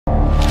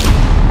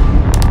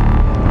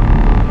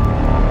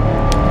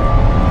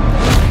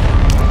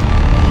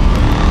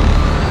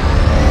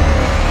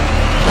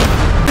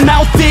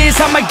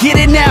I'ma get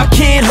it now,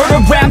 kid.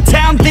 Heard around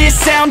town, this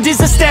sound is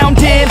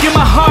astounding. Feel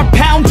my heart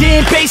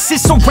pounding, bass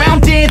is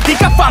surrounding.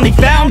 Think I finally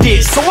found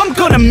it, so I'm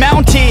gonna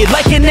mount it.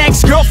 Like an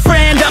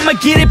ex-girlfriend, I'ma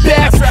get it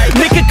back.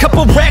 Make a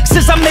couple racks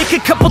as I make a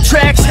couple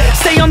tracks.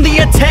 Stay on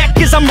the attack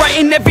as I'm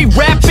writing every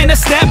rap in a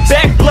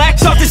snapback.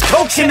 Blacks off this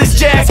coke and this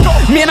jack.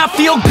 Man, I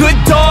feel good,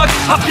 dog,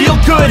 I feel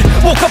good.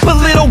 Woke up a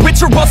little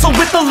richer, also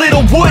with a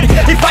little wood.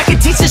 If I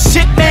could teach this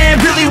shit, man,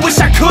 really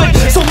wish I could.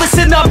 So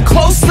listen up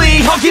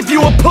closely, I'll give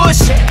you a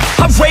push.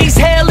 I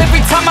raise hell every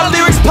time my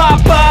lyrics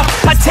pop up.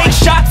 I take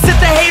shots